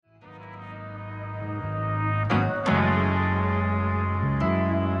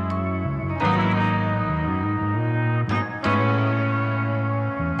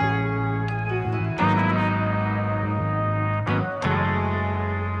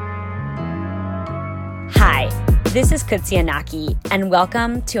This is Kutsia Naki, and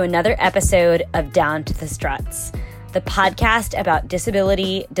welcome to another episode of Down to the Struts, the podcast about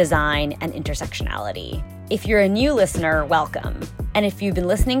disability, design, and intersectionality. If you're a new listener, welcome. And if you've been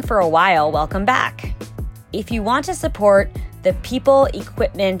listening for a while, welcome back. If you want to support the people,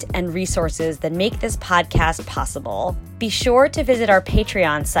 equipment, and resources that make this podcast possible, be sure to visit our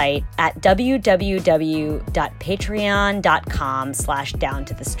Patreon site at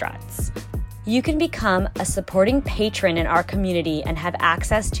www.patreon.com/downtothestruts. You can become a supporting patron in our community and have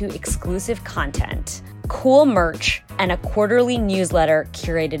access to exclusive content, cool merch, and a quarterly newsletter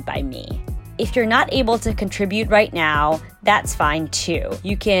curated by me. If you're not able to contribute right now, that's fine too.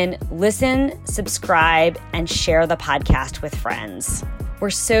 You can listen, subscribe, and share the podcast with friends.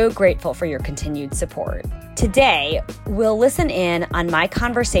 We're so grateful for your continued support. Today, we'll listen in on my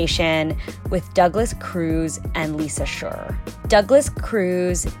conversation with Douglas Crews and Lisa Schur. Douglas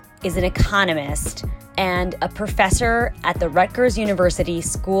Crews is an economist and a professor at the Rutgers University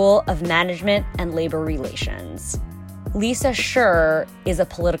School of Management and Labor Relations. Lisa Schur is a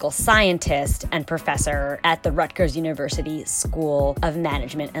political scientist and professor at the Rutgers University School of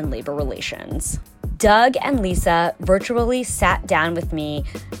Management and Labor Relations. Doug and Lisa virtually sat down with me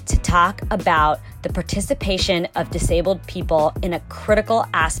to talk about the participation of disabled people in a critical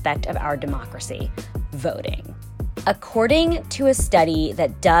aspect of our democracy, voting. According to a study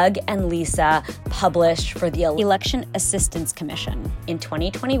that Doug and Lisa published for the Election Assistance Commission in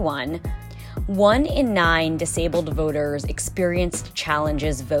 2021, 1 in 9 disabled voters experienced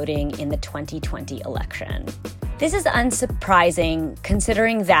challenges voting in the 2020 election. This is unsurprising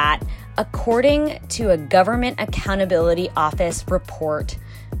considering that, according to a Government Accountability Office report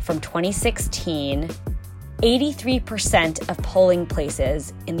from 2016, 83% of polling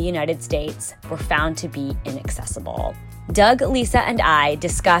places in the United States were found to be inaccessible. Doug, Lisa, and I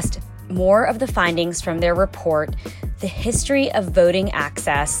discussed more of the findings from their report, the history of voting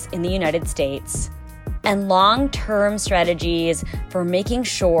access in the United States, and long-term strategies for making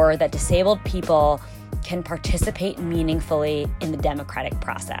sure that disabled people can participate meaningfully in the democratic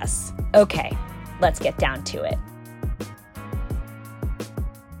process. Okay, let's get down to it.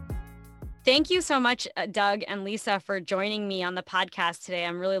 Thank you so much, Doug and Lisa, for joining me on the podcast today.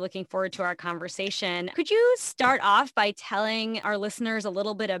 I'm really looking forward to our conversation. Could you start off by telling our listeners a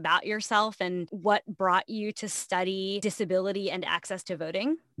little bit about yourself and what brought you to study disability and access to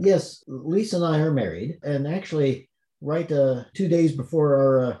voting? Yes, Lisa and I are married. And actually, right 2 days before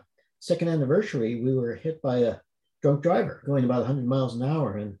our second anniversary, we were hit by a drunk driver going about 100 miles an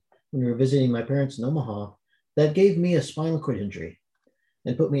hour. And when we were visiting my parents in Omaha, that gave me a spinal cord injury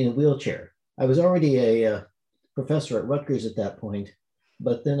and put me in a wheelchair. I was already a professor at Rutgers at that point,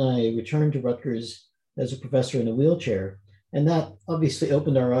 but then I returned to Rutgers as a professor in a wheelchair. And that obviously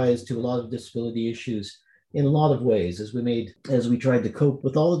opened our eyes to a lot of disability issues in a lot of ways as we tried to cope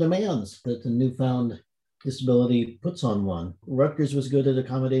with all the demands that the newfound disability puts on one. Rutgers was good at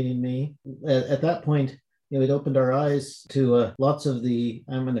accommodating me. At that point, it opened our eyes to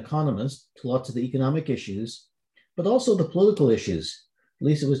I'm an economist, to lots of the economic issues, but also the political issues.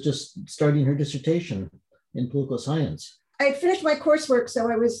 Lisa was just starting her dissertation in political science. I had finished my coursework,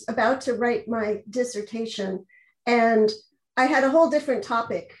 so I was about to write my dissertation, and I had a whole different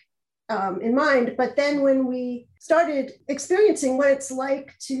topic in mind. But then when we started experiencing what it's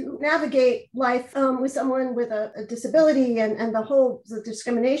like to navigate life with someone with a disability and the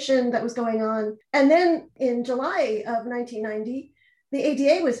discrimination that was going on. And then in July of 1990, the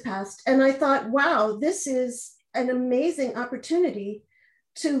ADA was passed. And I thought, wow, this is an amazing opportunity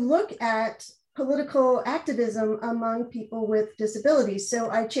to look at political activism among people with disabilities. So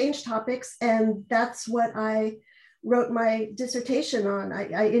I changed topics, and that's what I wrote my dissertation on.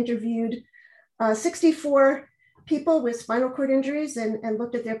 I interviewed 64 people with spinal cord injuries and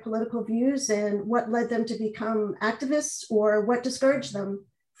looked at their political views and what led them to become activists or what discouraged them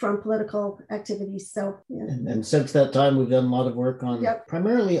from political activities. So, yeah. And since that time, we've done a lot of work on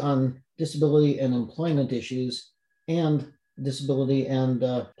primarily on disability and employment issues and disability and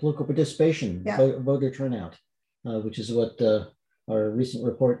political participation, voter turnout, which is what our recent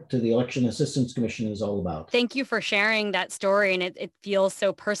report to the Election Assistance Commission is all about. Thank you for sharing that story. And it feels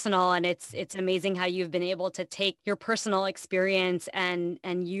so personal. And it's amazing how you've been able to take your personal experience and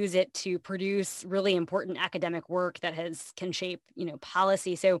use it to produce really important academic work that can shape,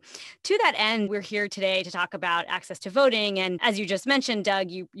 policy. So to that end, we're here today to talk about access to voting. And as you just mentioned,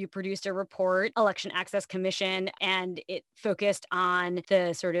 Doug, you produced a report, Election Access Commission, and it focused on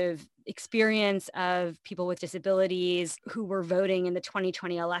the sort of experience of people with disabilities who were voting in the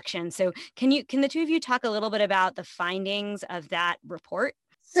 2020 election. So can the two of you talk a little bit about the findings of that report?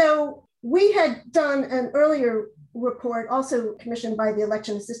 So we had done an earlier report, also commissioned by the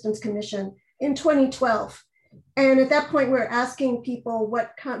Election Assistance Commission in 2012. And at that point, we were asking people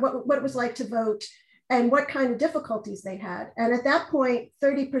what it was like to vote and what kind of difficulties they had. And at that point,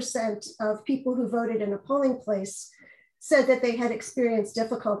 30% of people who voted in a polling place said that they had experienced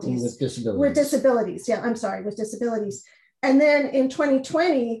difficulties with disabilities. With disabilities. And then in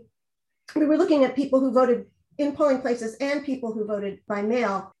 2020, we were looking at people who voted in polling places and people who voted by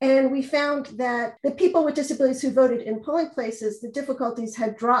mail. And we found that the people with disabilities who voted in polling places, the difficulties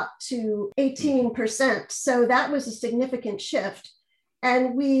had dropped to 18%. So that was a significant shift.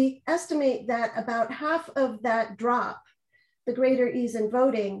 And we estimate that about half of that drop, the greater ease in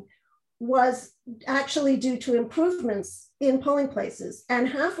voting, was actually due to improvements in polling places. And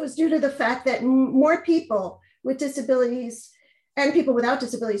half was due to the fact that more people with disabilities and people without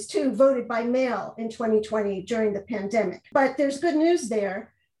disabilities too voted by mail in 2020 during the pandemic. But there's good news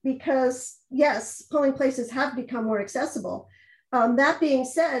there because yes, polling places have become more accessible. That being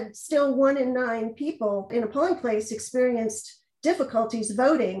said, still 1 in 9 people in a polling place experienced difficulties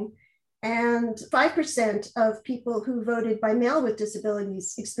voting, and 5% of people who voted by mail with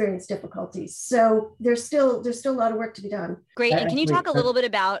disabilities experienced difficulties. So there's still a lot of work to be done. Great. And can you talk a little bit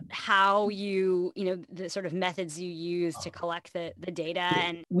about how the sort of methods you use to collect the data?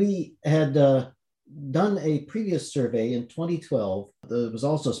 And we had done a previous survey in 2012 that was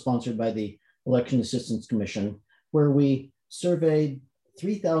also sponsored by the Election Assistance Commission, where we surveyed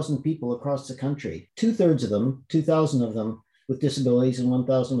 3,000 people across the country, 2/3 of them, 2,000 of them, with disabilities and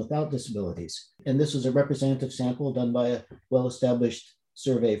 1,000 without disabilities. And this was a representative sample done by a well-established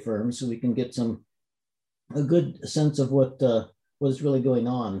survey firm, so we can get a good sense of what is really going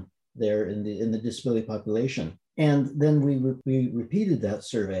on there in the disability population. And then we repeated that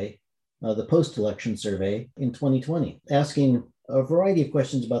survey, the post-election survey, in 2020, asking a variety of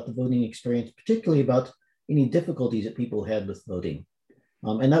questions about the voting experience, particularly about any difficulties that people had with voting.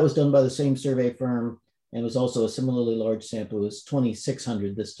 And that was done by the same survey firm, and was also a similarly large sample. It was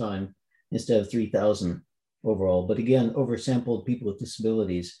 2,600 this time instead of 3,000 overall. But again, oversampled people with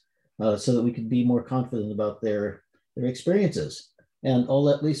disabilities so that we could be more confident about their experiences. And I'll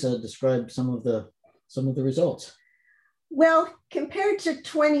let Lisa describe some of the results. Well, compared to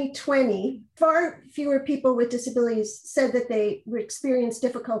 2020, far fewer people with disabilities said that they experienced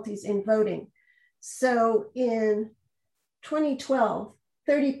difficulties in voting. So in 2012,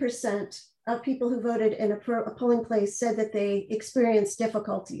 30% of people who voted in a polling place said that they experienced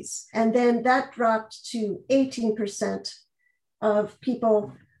difficulties. And then that dropped to 18% of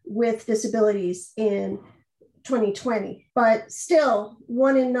people with disabilities in 2020. But still,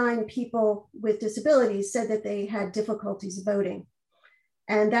 1 in 9 people with disabilities said that they had difficulties voting.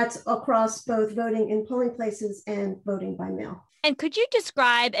 And that's across both voting in polling places and voting by mail. And could you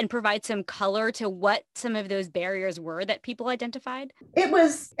describe and provide some color to what some of those barriers were that people identified? It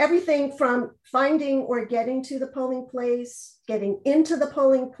was everything from finding or getting to the polling place, getting into the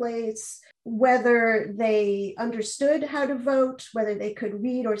polling place, whether they understood how to vote, whether they could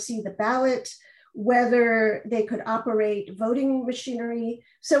read or see the ballot, whether they could operate voting machinery.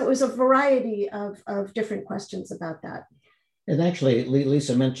 So it was a variety of different questions about that. And actually,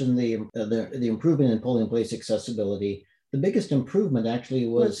 Lisa mentioned the improvement in polling place accessibility. The biggest improvement actually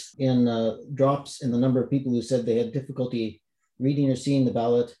was in drops in the number of people who said they had difficulty reading or seeing the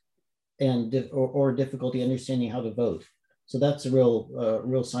ballot and or difficulty understanding how to vote. So that's a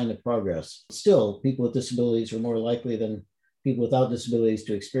real sign of progress. Still, people with disabilities are more likely than people without disabilities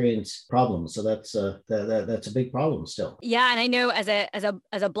to experience problems. So that's a big problem still. Yeah, and I know as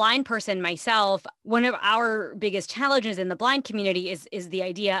a blind person myself, one of our biggest challenges in the blind community is the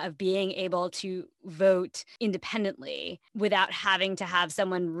idea of being able to vote independently without having to have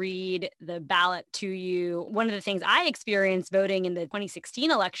someone read the ballot to you. One of the things I experienced voting in the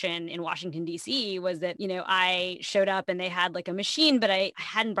 2016 election in Washington, D.C. was that, I showed up and they had like a machine, but I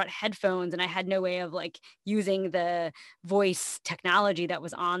hadn't brought headphones and I had no way of like using the voice technology that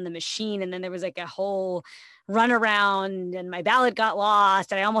was on the machine. And then there was like a whole run around and my ballot got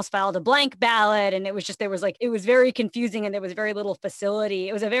lost and I almost filed a blank ballot. And it was very confusing and there was very little facility.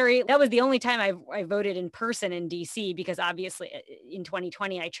 That was the only time I voted in person in DC, because obviously in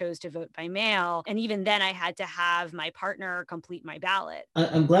 2020, I chose to vote by mail. And even then I had to have my partner complete my ballot.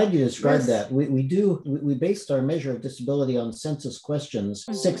 I'm glad you described that. We based our measure of disability on census questions,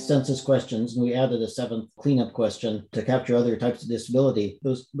 6 census questions, and we added a 7th cleanup question to capture other types of disability.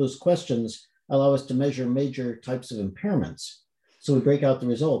 Those questions allow us to measure major types of impairments. So we break out the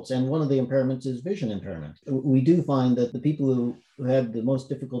results. And one of the impairments is vision impairment. We do find that the people who had the most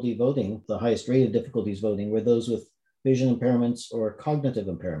difficulty voting, the highest rate of difficulties voting, were those with vision impairments or cognitive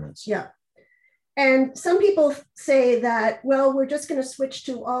impairments. Yeah. And some people say that, well, we're just going to switch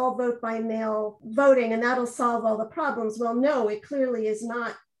to all vote by mail voting and that'll solve all the problems. Well, no, it clearly is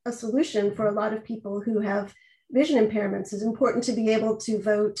not a solution for a lot of people who have vision impairments. It's important to be able to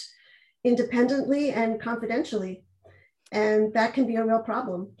vote independently and confidentially. And that can be a real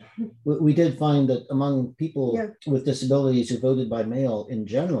problem. We did find that among people with disabilities who voted by mail in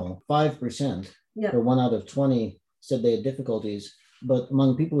general, 5% or 1 out of 20 said they had difficulties. But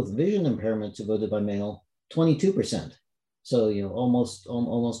among people with vision impairments who voted by mail, 22%. So,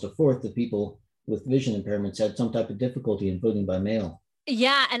 almost a fourth of people with vision impairments had some type of difficulty in voting by mail.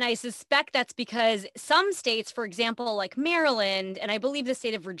 Yeah, and I suspect that's because some states, for example, like Maryland, and I believe the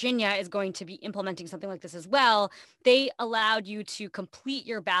state of Virginia is going to be implementing something like this as well. They allowed you to complete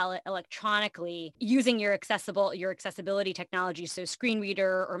your ballot electronically using your accessibility technology, so screen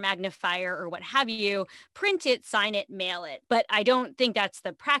reader or magnifier or what have you, print it, sign it, mail it. But I don't think that's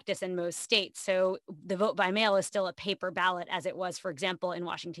the practice in most states. So the vote by mail is still a paper ballot as it was, for example, in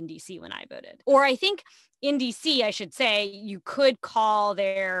Washington, D.C. when I voted. Or I think in DC, I should say, you could call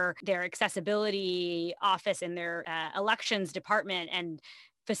their accessibility office in their elections department and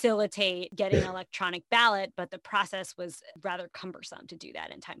facilitate getting an electronic ballot, but the process was rather cumbersome to do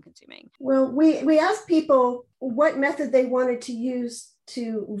that and time consuming. Well, we asked people what method they wanted to use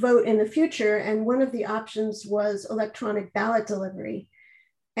to vote in the future, and one of the options was electronic ballot delivery.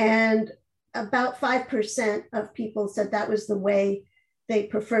 And about 5% of people said that was the way they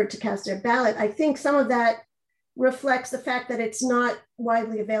preferred to cast their ballot. I think some of that reflects the fact that it's not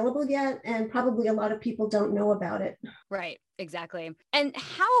widely available yet, and probably a lot of people don't know about it. Right, exactly. And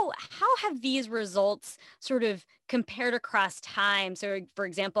how have these results sort of compared across time? So, for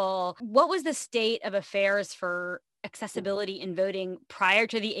example, what was the state of affairs for accessibility in voting prior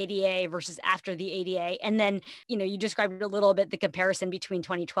to the ADA versus after the ADA? And then, you described a little bit the comparison between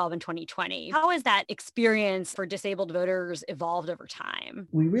 2012 and 2020. How has that experience for disabled voters evolved over time?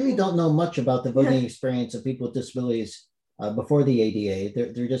 We really don't know much about the voting experience of people with disabilities before the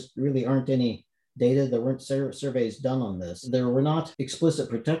ADA. There just really aren't any data. There weren't surveys done on this. There were not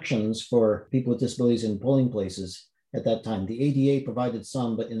explicit protections for people with disabilities in polling places at that time. The ADA provided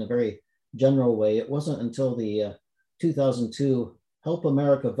some, but in a very general way. It wasn't until the 2002 Help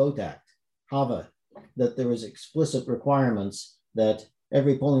America Vote Act, HAVA, that there was explicit requirements that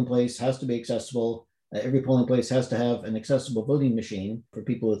every polling place has to be accessible. Every polling place has to have an accessible voting machine for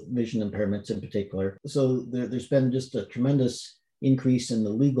people with vision impairments in particular. So there's been just a tremendous increase in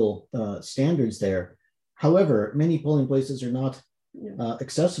the legal standards there. However, many polling places are not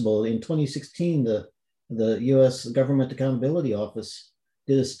accessible. In 2016, the US Government Accountability Office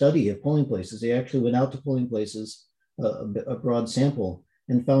did a study of polling places. They actually went out to polling places, a broad sample,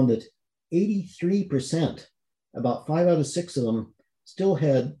 and found that 83%, about 5 out of 6 of them, still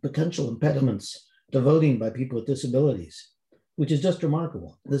had potential impediments to voting by people with disabilities, which is just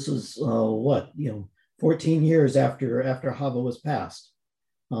remarkable. This was 14 years after HAVA was passed,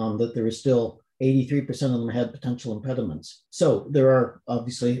 that there was still 83% of them had potential impediments. So there are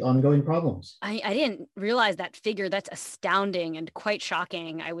obviously ongoing problems. I didn't realize that figure. That's astounding and quite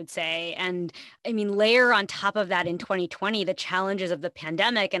shocking, I would say. And I mean, layer on top of that in 2020, the challenges of the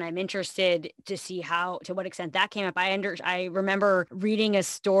pandemic. And I'm interested to see to what extent that came up. I remember reading a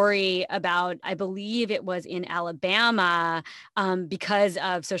story about, I believe it was in Alabama, because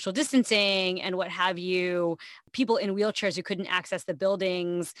of social distancing and what have you, people in wheelchairs who couldn't access the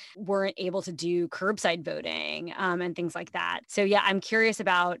buildings weren't able to do curbside voting and things like that. So yeah, I'm curious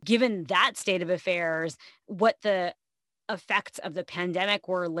about, given that state of affairs, what the effects of the pandemic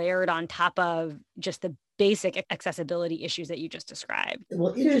were layered on top of just the basic accessibility issues that you just described.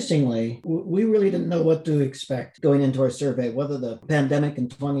 Well, interestingly, we really didn't know what to expect going into our survey, whether the pandemic in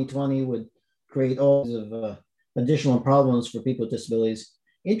 2020 would create all kinds of additional problems for people with disabilities.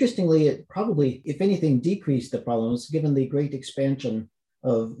 Interestingly, it probably, if anything, decreased the problems given the great expansion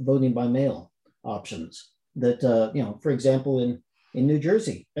of voting by mail options. That, for example, in New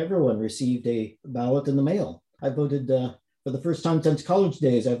Jersey, everyone received a ballot in the mail. I voted for the first time since college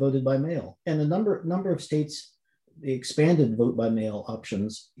days. I voted by mail. And a number of states expanded vote by mail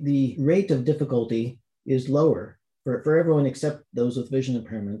options. The rate of difficulty is lower for everyone except those with vision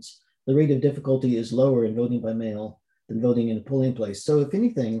impairments. The rate of difficulty is lower in voting by mail than voting in a polling place. So if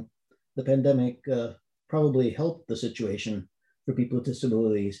anything, the pandemic probably helped the situation for people with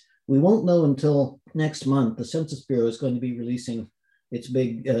disabilities. We won't know until next month. The Census Bureau is going to be releasing its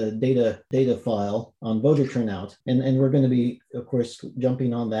big data file on voter turnout. And we're going to be, of course,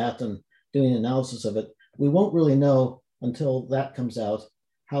 jumping on that and doing analysis of it. We won't really know until that comes out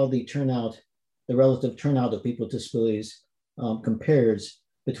how the turnout the relative turnout of people with disabilities compares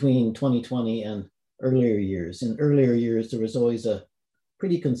between 2020 and earlier years. In earlier years, there was always a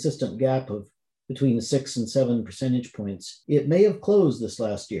pretty consistent gap of between 6 and 7 percentage points. It may have closed this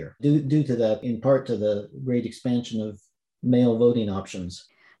last year due to that, in part to the great expansion of male voting options.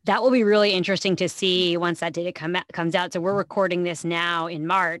 That will be really interesting to see once that data comes out. So we're recording this now in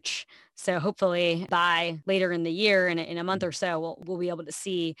March. So hopefully by later in the year, in a month or so, we'll be able to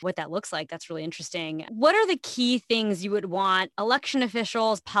see what that looks like. That's really interesting. What are the key things you would want election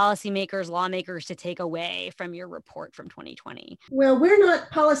officials, policymakers, lawmakers to take away from your report from 2020? Well, we're not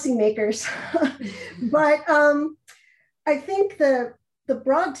policymakers, but I think the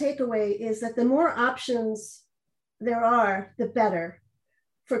broad takeaway is that the more options there are, the better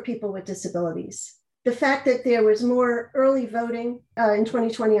for people with disabilities. The fact that there was more early voting in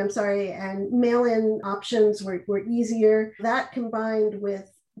 2020, and mail-in options were easier, that combined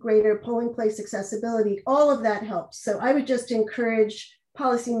with greater polling place accessibility, all of that helps. So I would just encourage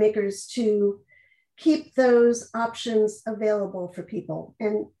policymakers to keep those options available for people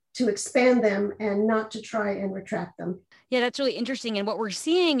and to expand them and not to try and retract them. Yeah, that's really interesting. And what we're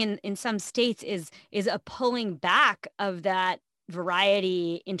seeing in some states is a pulling back of that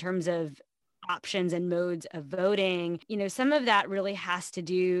variety in terms of options and modes of voting. Some of that really has to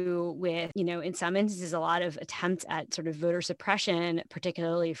do with, in some instances, a lot of attempts at sort of voter suppression,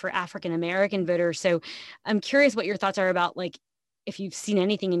 particularly for African American voters. So I'm curious what your thoughts are about, like, if you've seen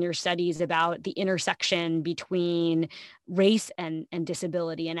anything in your studies about the intersection between race and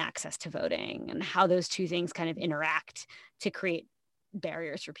disability and access to voting, and how those two things kind of interact to create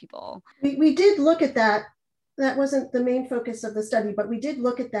barriers for people. We did look at that. That wasn't the main focus of the study, but we did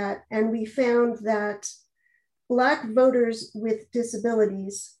look at that, and we found that Black voters with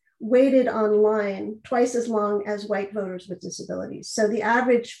disabilities waited online twice as long as white voters with disabilities. So the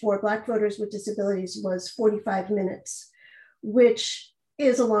average for Black voters with disabilities was 45 minutes, which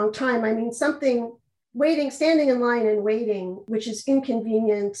is a long time. I mean, standing in line and waiting, which is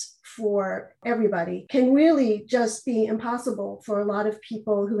inconvenient for everybody, can really just be impossible for a lot of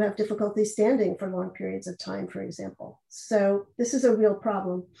people who have difficulty standing for long periods of time, for example. So this is a real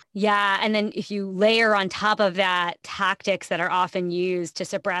problem. Yeah. And then if you layer on top of that tactics that are often used to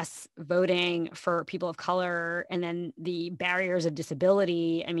suppress voting for people of color, and then the barriers of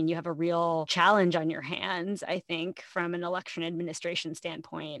disability, I mean, you have a real challenge on your hands, I think, from an election administration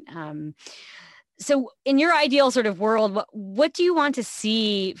standpoint. So in your ideal sort of world, what do you want to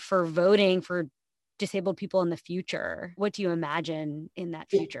see for voting for disabled people in the future? What do you imagine in that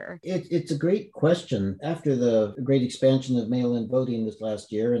future? It's a great question. After the great expansion of mail-in voting this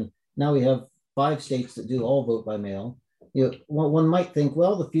last year, and now we have 5 states that do all vote by mail, one might think,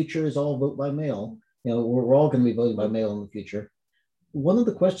 well, the future is all vote by mail. We're all going to be voting by mail in the future. One of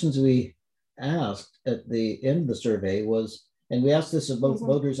the questions we asked at the end of the survey was, and we asked this of both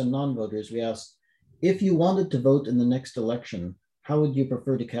voters and non-voters, we asked, if you wanted to vote in the next election, how would you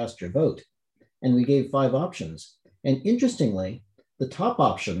prefer to cast your vote? And we gave 5 options. And interestingly, the top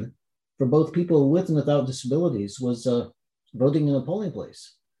option for both people with and without disabilities was voting in a polling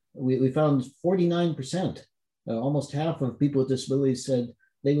place. We found 49%, almost half of people with disabilities said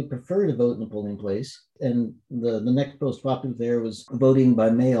they would prefer to vote in a polling place. And the next most popular there was voting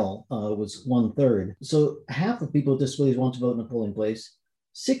by mail, was 1/3. So half of people with disabilities want to vote in a polling place.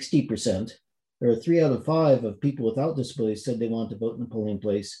 60%, or 3 out of 5 of people without disabilities said they want to vote in a polling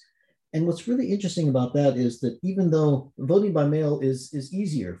place. And what's really interesting about that is that even though voting by mail is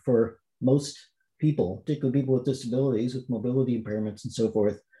easier for most people, particularly people with disabilities, with mobility impairments and so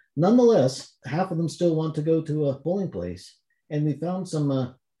forth, nonetheless, half of them still want to go to a polling place. And we found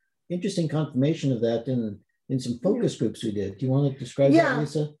some interesting confirmation of that in some focus groups we did. Do you want to describe that,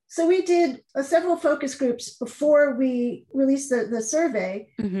 Lisa? So we did several focus groups before we released the survey,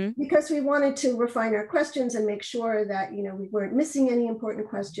 because we wanted to refine our questions and make sure that we weren't missing any important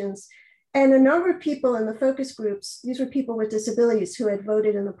questions. And a number of people in the focus groups, these were people with disabilities who had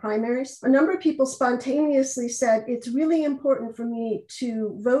voted in the primaries, a number of people spontaneously said, it's really important for me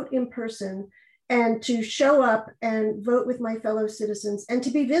to vote in person and to show up and vote with my fellow citizens and to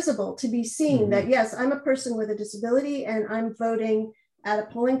be visible, to be seen that, yes, I'm a person with a disability and I'm voting at a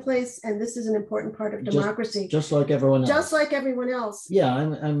polling place, and this is an important part of democracy. Just like everyone else. Just like everyone else. Yeah,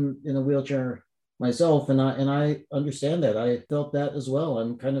 I'm in a wheelchair myself, and I understand that. I felt that as well.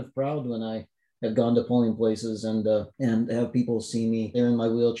 I'm kind of proud when I have gone to polling places and have people see me there in my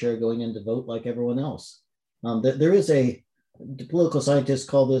wheelchair going in to vote like everyone else. There is the political scientists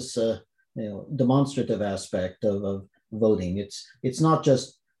call this demonstrative aspect of voting. It's not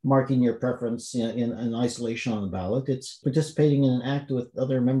just marking your preference in isolation on the ballot. It's participating in an act with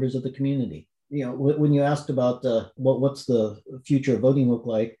other members of the community. When you asked about what's the future of voting look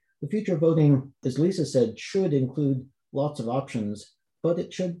like, the future of voting, as Lisa said, should include lots of options, but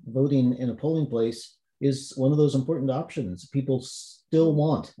voting in a polling place is one of those important options people still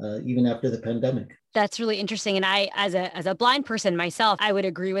want, even after the pandemic. That's really interesting. And I, as a blind person myself, I would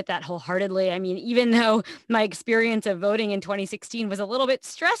agree with that wholeheartedly. I mean, even though my experience of voting in 2016 was a little bit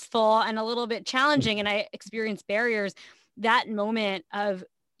stressful and a little bit challenging, and I experienced barriers, that moment of,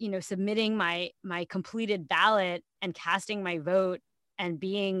 submitting my completed ballot and casting my vote and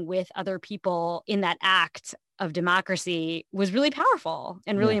being with other people in that act of democracy was really powerful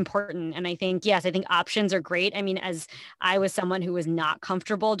and really important. And I think options are great. I mean, as I was someone who was not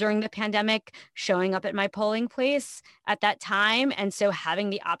comfortable during the pandemic showing up at my polling place at that time. And so having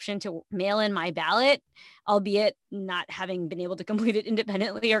the option to mail in my ballot, albeit not having been able to complete it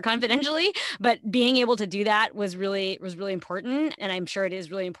independently or confidentially, but being able to do that was really important. And I'm sure it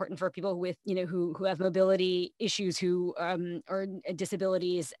is really important for people with, who have mobility issues, or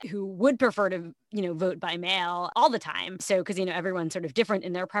disabilities, who would prefer to, vote by mail all the time. So, because, everyone's sort of different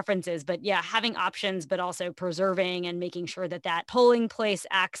in their preferences, but having options, but also preserving and making sure that polling place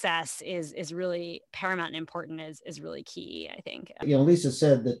access is really paramount and important is really key, I think. Lisa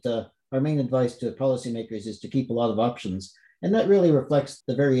said that our main advice to policymakers is to keep a lot of options. And that really reflects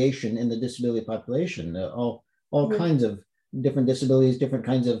the variation in the disability population, all kinds of different disabilities, different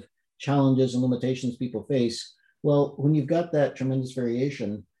kinds of challenges and limitations people face. Well, when you've got that tremendous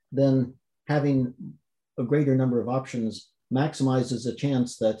variation, then having a greater number of options maximizes the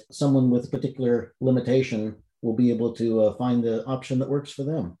chance that someone with a particular limitation will be able to find the option that works for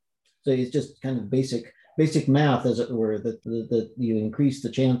them. So it's just kind of basic math, as it were, that you increase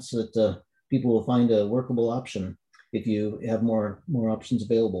the chance that people will find a workable option if you have more options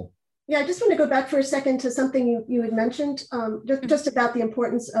available. Yeah, I just want to go back for a second to something you had mentioned, just about the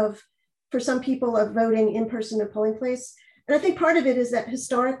importance of, for some people, of voting in person at polling place. And I think part of it is that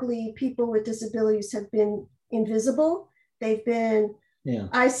historically people with disabilities have been invisible. They've been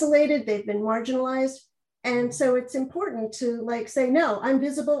isolated, they've been marginalized. And so it's important to say, no, I'm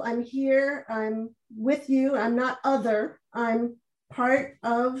visible, I'm here, I'm with you, I'm not other, I'm part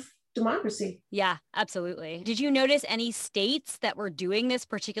of democracy. Yeah, absolutely. Did you notice any states that were doing this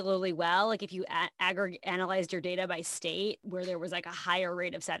particularly well? Like if you analyzed your data by state where there was a higher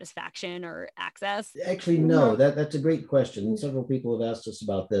rate of satisfaction or access? Actually, no, that's a great question. Several people have asked us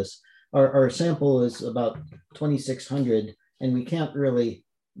about this. Our sample is about 2,600, and we can't really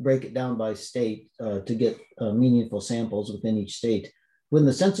break it down by state to get meaningful samples within each state. When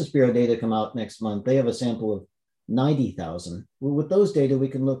the Census Bureau data come out next month, they have a sample of 90,000. With those data, we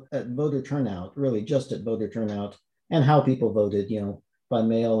can look at voter turnout, really just at voter turnout and how people voted, by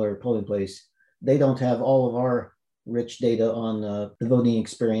mail or polling place. They don't have all of our rich data on the voting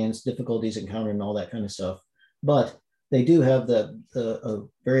experience, difficulties encountered, and all that kind of stuff. But they do have a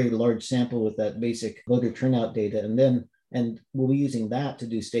very large sample with that basic voter turnout data. And we'll be using that to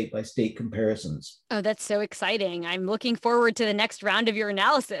do state by state comparisons. Oh, that's so exciting. I'm looking forward to the next round of your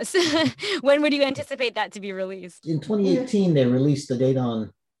analysis. When would you anticipate that to be released? In 2018, they released the data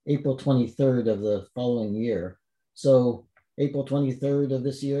on April 23rd of the following year. So April 23rd of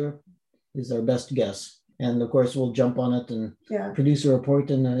this year is our best guess. And of course, we'll jump on it and produce a report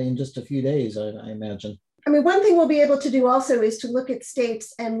in just a few days, I imagine. I mean, one thing we'll be able to do also is to look at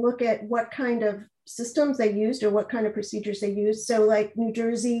states and look at what kind of systems they used or what kind of procedures they used. So like New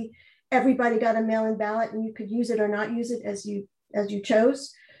Jersey, everybody got a mail-in ballot and you could use it or not use it as you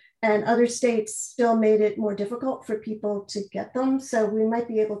chose. And other states still made it more difficult for people to get them. So we might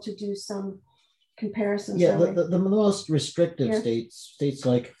be able to do some comparisons. Yeah, the most restrictive states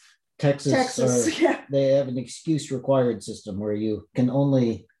like Texas they have an excuse required system where you can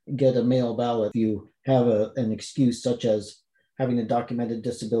only get a mail ballot if you have an excuse such as having a documented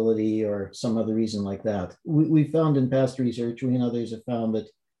disability or some other reason like that. We found in past research, we and others have found that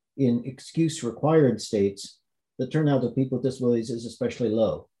in excuse required states, the turnout of people with disabilities is especially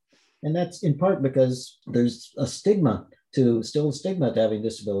low. And that's in part because there's still a stigma to having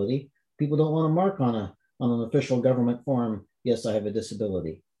disability. People don't want to mark on an official government form, yes, I have a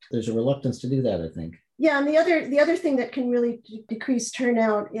disability. There's a reluctance to do that, I think. Yeah, and the other thing that can really decrease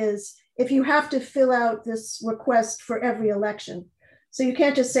turnout is if you have to fill out this request for every election. So you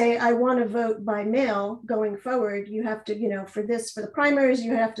can't just say, I want to vote by mail going forward. You have to, for the primaries,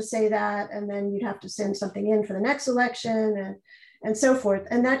 you have to say that, and then you'd have to send something in for the next election and so forth.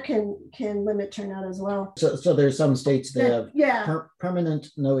 And that can limit turnout as well. So there's some states that have permanent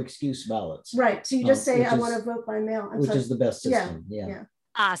no excuse ballots. Right. So you just say, I want to vote by mail. Which is the best system. Yeah.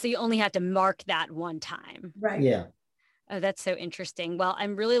 So you only have to mark that one time. Right. Yeah. Oh, that's so interesting. Well,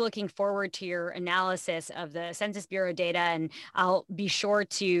 I'm really looking forward to your analysis of the Census Bureau data, and I'll be sure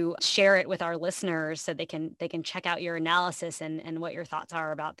to share it with our listeners so they can check out your analysis and what your thoughts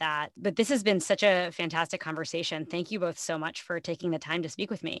are about that. But this has been such a fantastic conversation. Thank you both so much for taking the time to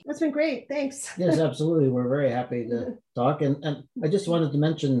speak with me. That's been great. Thanks. Yes, absolutely. We're very happy to talk. And I just wanted to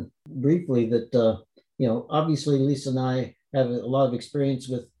mention briefly that, obviously Lisa and I have a lot of experience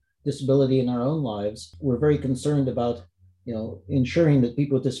with disability in our own lives. We're very concerned about ensuring that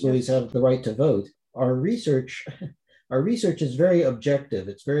people with disabilities have the right to vote. Our research is very objective.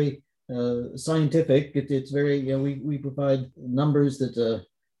 It's very scientific. It's very, we provide numbers that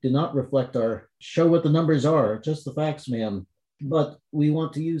do not show what the numbers are, just the facts, ma'am. But we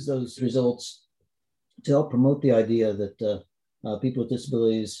want to use those results to help promote the idea that people with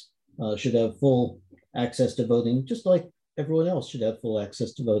disabilities should have full access to voting, just like everyone else should have full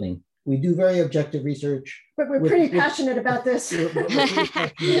access to voting. We do very objective research. But we're pretty passionate about this. We're pretty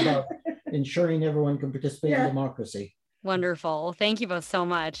passionate about ensuring everyone can participate in democracy. Wonderful. Thank you both so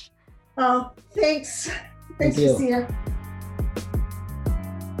much. Oh, thanks. Thanks, Thank Lucia.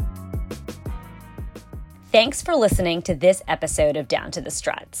 Thanks for listening to this episode of Down to the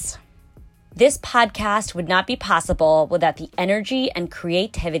Struts. This podcast would not be possible without the energy and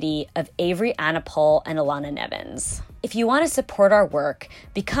creativity of Avery Anapol and Alana Nevins. If you want to support our work,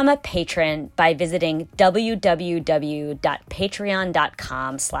 become a patron by visiting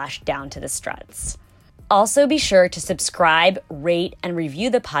www.patreon.com/downtothestruts. Also be sure to subscribe, rate, and review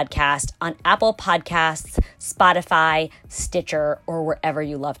the podcast on Apple Podcasts, Spotify, Stitcher, or wherever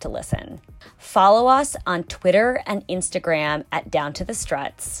you love to listen. Follow us on Twitter and Instagram at Down to the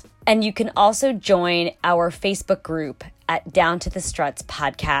Struts. And you can also join our Facebook group at Down to the Struts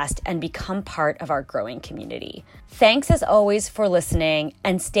Podcast and become part of our growing community. Thanks as always for listening,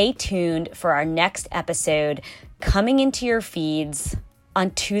 and stay tuned for our next episode coming into your feeds on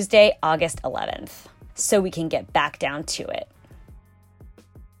Tuesday, August 11th, so we can get back down to it.